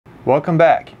Welcome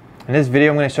back. In this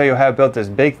video I'm going to show you how I built this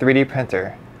big 3D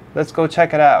printer. Let's go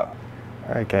check it out.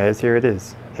 Alright guys, here it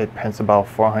is. It prints about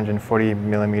 440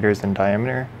 millimeters in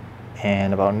diameter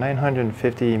and about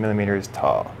 950 millimeters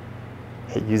tall.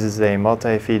 It uses a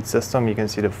multi-feed system. You can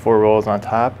see the 4 rolls on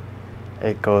top.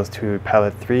 It goes to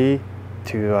pallet 3,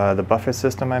 to the buffer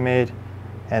system I made,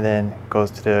 and then goes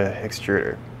to the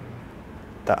extruder.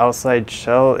 The outside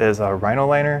shell is a Rhino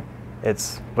liner.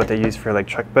 It's what they use for like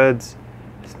truck beds.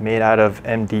 It's made out of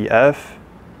MDF.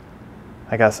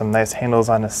 I got some nice handles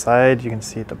on the side. You can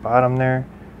see at the bottom there,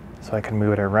 so I can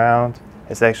move it around.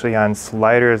 It's actually on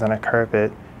sliders on a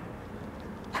carpet,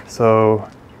 so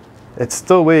it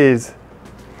still weighs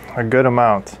a good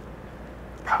amount,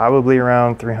 probably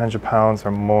around 300 pounds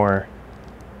or more.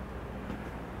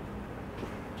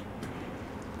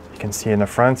 You can see in the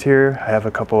front here, I have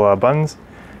a couple of buttons.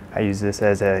 I use this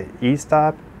as a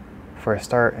e-stop for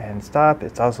start and stop.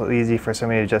 It's also easy for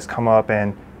somebody to just come up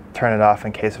and turn it off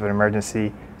in case of an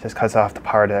emergency. Just cuts off the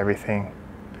power to everything.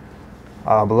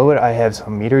 Below it I have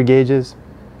some meter gauges.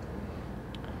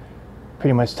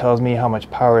 Pretty much tells me how much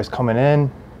power is coming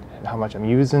in and how much I'm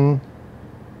using.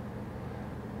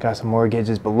 Got some more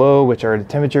gauges below, which are the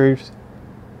temperatures.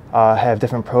 I have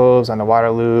different probes on the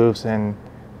water loops and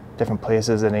different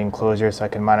places in the enclosure so I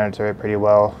can monitor it pretty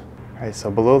well. Alright, so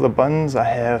below the buttons I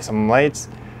have some lights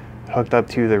hooked up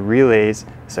to the relays,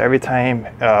 so every time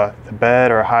the bed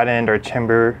or hot end or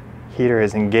chamber heater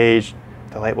is engaged,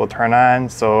 the light will turn on,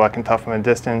 so I can tell from a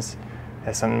distance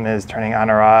if something is turning on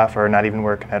or off or not even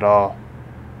working at all.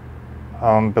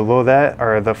 Below that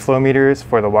are the flow meters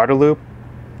for the water loop.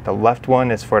 The left one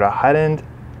is for the hot end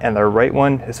and the right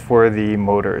one is for the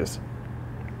motors.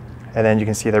 And then you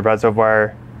can see the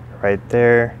reservoir right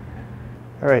there.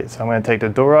 Alright, so I'm going to take the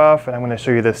door off and I'm going to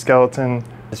show you the skeleton.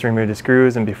 Just remove the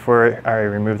screws, and before I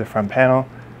remove the front panel,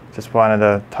 just wanted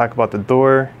to talk about the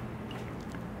door.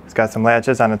 It's got some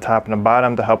latches on the top and the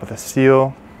bottom to help with the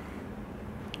seal.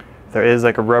 There is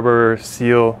like a rubber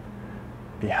seal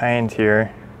behind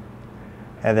here.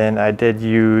 And then I did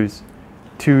use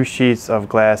 2 sheets of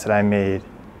glass that I made.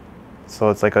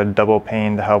 So it's like a double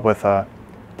pane to help with the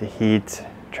heat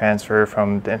transfer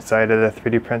from the inside of the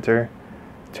 3D printer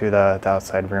to the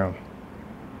outside room.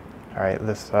 Alright,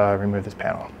 let's remove this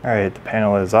panel. Alright, the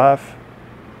panel is off.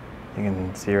 You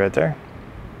can see right there.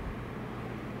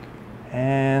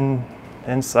 And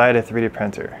inside a 3D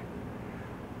printer.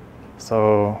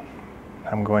 So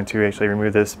I'm going to actually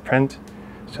remove this print.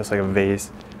 It's just like a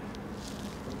vase.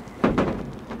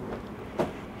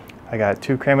 I got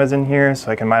 2 cameras in here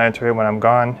so I can monitor it when I'm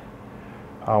gone.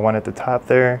 One at the top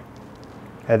there,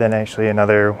 and then actually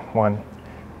another one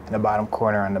in the bottom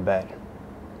corner on the bed.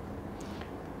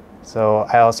 So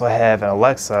I also have an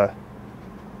Alexa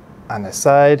on the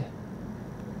side.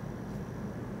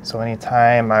 So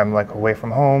anytime I'm like away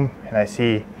from home and I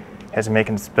see it's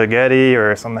making spaghetti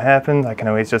or something happens, I can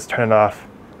always just turn it off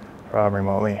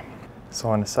remotely. So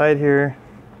on the side here,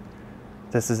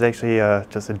 this is actually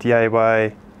just a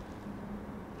DIY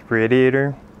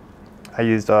radiator. I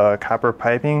used copper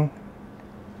piping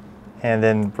and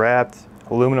then wrapped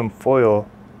aluminum foil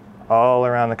all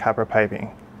around the copper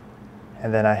piping.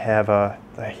 And then I have a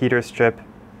heater strip,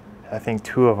 I think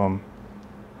 2 of them,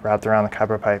 wrapped around the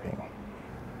copper piping.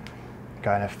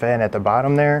 Got a fan at the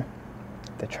bottom there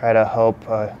to try to help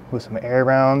move some air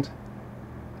around,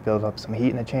 build up some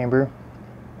heat in the chamber.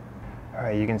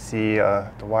 Alright, you can see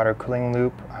the water cooling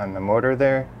loop on the motor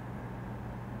there.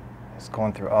 It's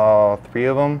going through all 3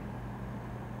 of them.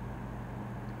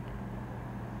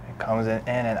 It comes in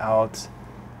and out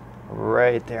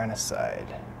right there on the side.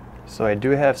 So I do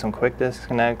have some quick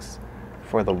disconnects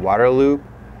for the water loop.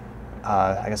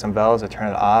 I got some valves to turn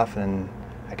it off, and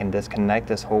I can disconnect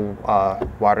this whole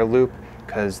water loop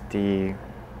because the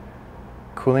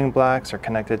cooling blocks are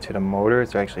connected to the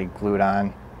motors. They're actually glued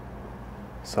on.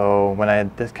 So when I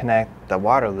disconnect the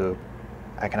water loop,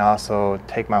 I can also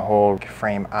take my whole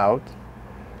frame out.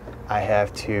 I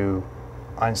have to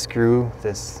unscrew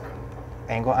this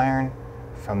angle iron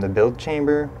from the build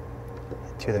chamber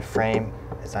to the frame.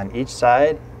 It's on each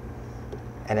side,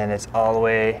 and then it's all the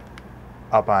way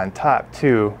up on top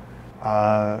too.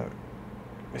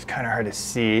 It's kind of hard to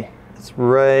see. It's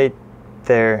right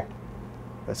there.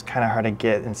 It's kind of hard to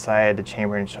get inside the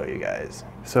chamber and show you guys.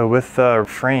 So with the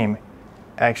frame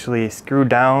actually screwed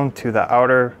down to the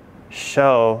outer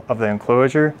shell of the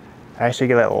enclosure, I actually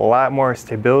get a lot more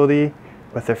stability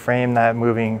with the frame not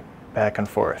moving back and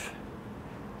forth.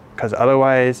 Because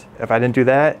otherwise, if I didn't do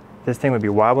that, this thing would be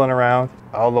wobbling around.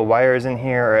 All the wires in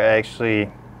here are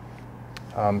actually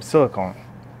silicone.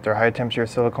 They're high temperature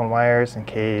silicone wires in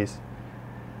case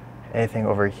anything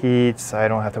overheats, I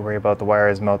don't have to worry about the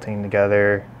wires melting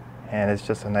together, and it's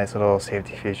just a nice little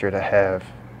safety feature to have.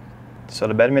 So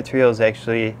the bed material is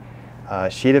actually a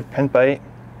sheet of Printbite,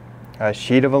 a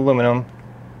sheet of aluminum,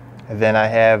 and then I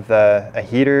have a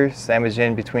heater sandwiched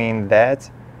in between that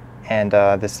and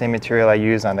the same material I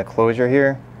use on the closure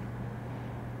here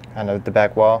on the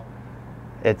back wall.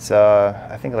 It's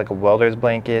I think like a welder's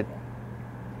blanket.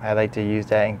 I like to use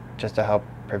that just to help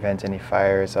prevent any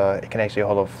fires. It can actually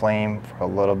hold a flame for a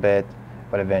little bit,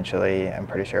 but eventually I'm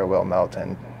pretty sure it will melt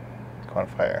and go on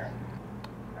fire.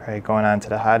 All right, going on to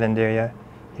the hot end area,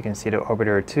 you can see the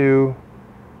Orbiter 2,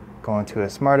 going to a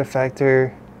smart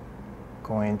effector,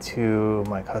 going to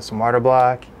my custom water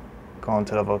block, going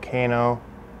to the Volcano,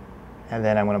 and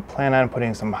then I'm going to plan on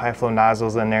putting some high flow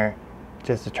nozzles in there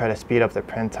just to try to speed up the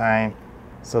print time.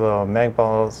 So the mag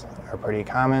balls are pretty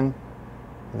common.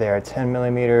 They are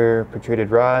 10mm protruded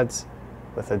rods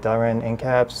with the Delrin end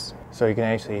caps. So you can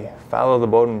actually follow the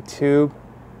bottom tube.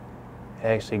 It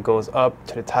actually goes up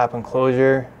to the top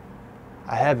enclosure.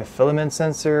 I have a filament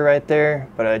sensor right there,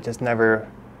 but I just never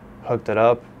hooked it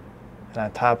up. And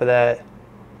on top of that,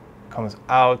 comes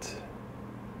out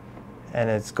and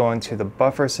it's going to the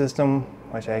buffer system,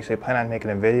 which I actually plan on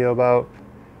making a video about.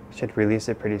 Should release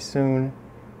it pretty soon.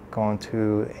 Going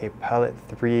to a pellet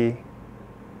 3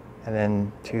 and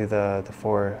then to the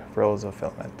 4 rows of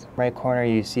filament. Right corner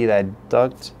you see that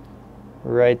duct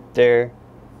right there.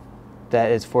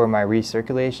 That is for my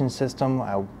recirculation system.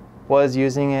 I was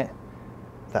using it.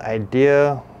 The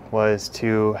idea was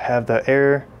to have the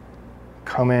air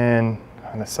come in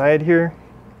on the side here.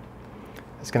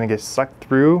 It's gonna get sucked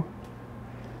through.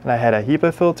 And I had a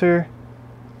HEPA filter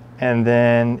and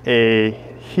then a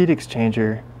heat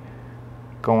exchanger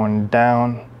going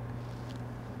down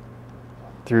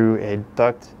through a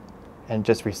duct and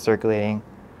just recirculating.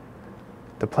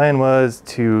 The plan was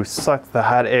to suck the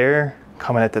hot air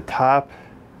coming at the top,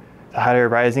 the hot air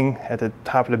rising at the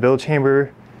top of the build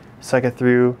chamber, suck it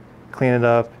through, clean it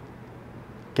up,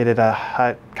 get it a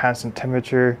hot constant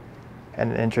temperature,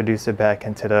 and introduce it back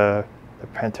into the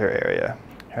printer area.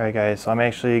 All right guys, so I'm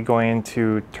actually going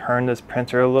to turn this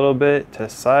printer a little bit to the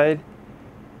side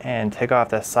and take off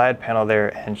that side panel there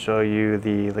and show you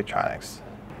the electronics.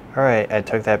 All right, I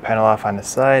took that panel off on the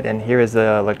side and here is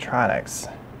the electronics.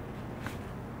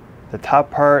 The top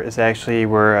part is actually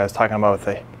where I was talking about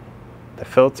the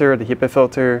filter, the HEPA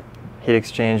filter, heat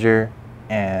exchanger,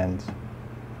 and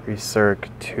recirc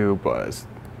tube was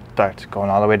duct going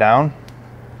all the way down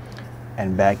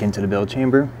and back into the build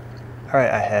chamber. All right,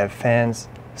 I have fans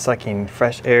sucking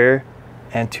fresh air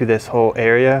into this whole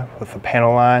area with the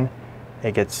panel on.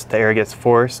 The air gets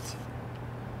forced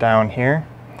down here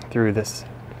through this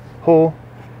hole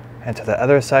and to the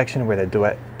other section where the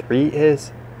Duet 3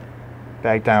 is,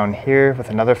 back down here with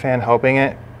another fan helping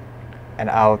it, and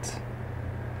out.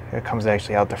 It comes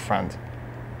actually out the front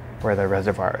where the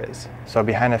reservoir is. So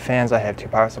behind the fans I have 2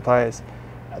 power supplies,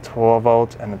 a 12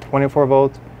 volt and a 24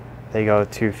 volt. They go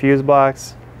to fuse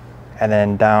blocks and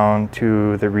then down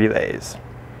to the relays.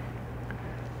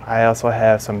 I also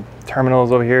have some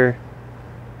terminals over here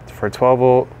for 12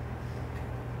 volt,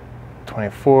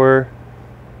 24,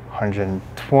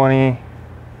 120,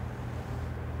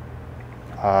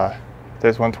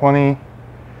 there's 120,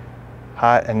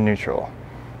 hot and neutral.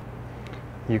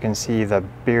 You can see the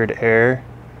beard air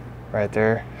right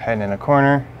there heading in the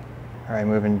corner. All right,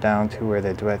 moving down to where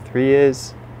the Duet 3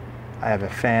 is. I have a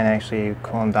fan actually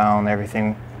cooling down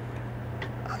everything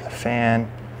on the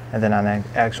fan, and then on the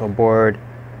actual board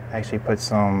I actually put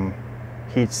some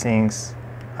heat sinks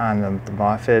on the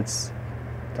MOSFETs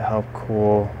to help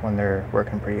cool when they're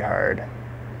working pretty hard.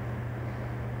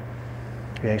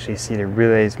 You actually see the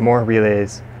relays, more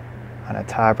relays on the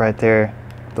top right there.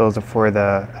 Those are for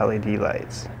the LED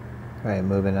lights. All right,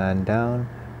 moving on down,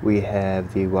 we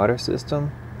have the water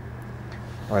system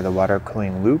or the water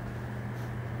cooling loop.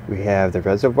 We have the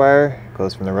reservoir,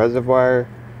 goes from the reservoir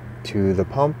to the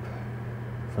pump,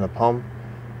 from the pump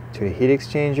to the heat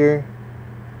exchanger,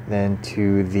 then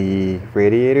to the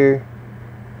radiator.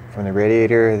 From the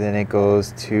radiator, then it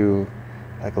goes to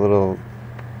like a little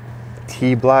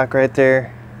T block right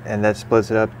there, and that splits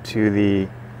it up to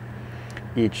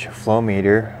each flow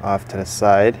meter off to the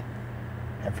side.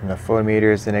 And from the flow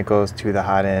meters, then it goes to the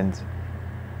hot end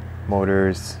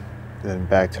motors, then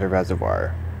back to the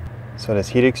reservoir. So this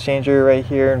heat exchanger right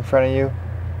here in front of you,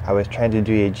 I was trying to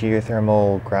do a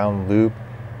geothermal ground loop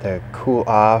to cool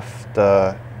off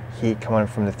the heat coming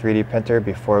from the 3D printer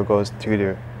before it goes to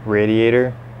the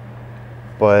radiator.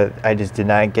 But I just did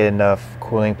not get enough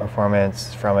cooling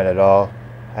performance from it at all.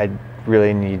 I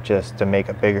really need just to make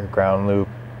a bigger ground loop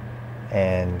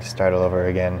and start all over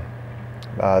again.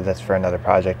 That's for another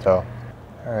project though.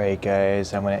 Alright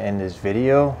guys, I'm going to end this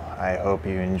video. I hope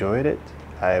you enjoyed it.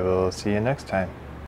 I will see you next time.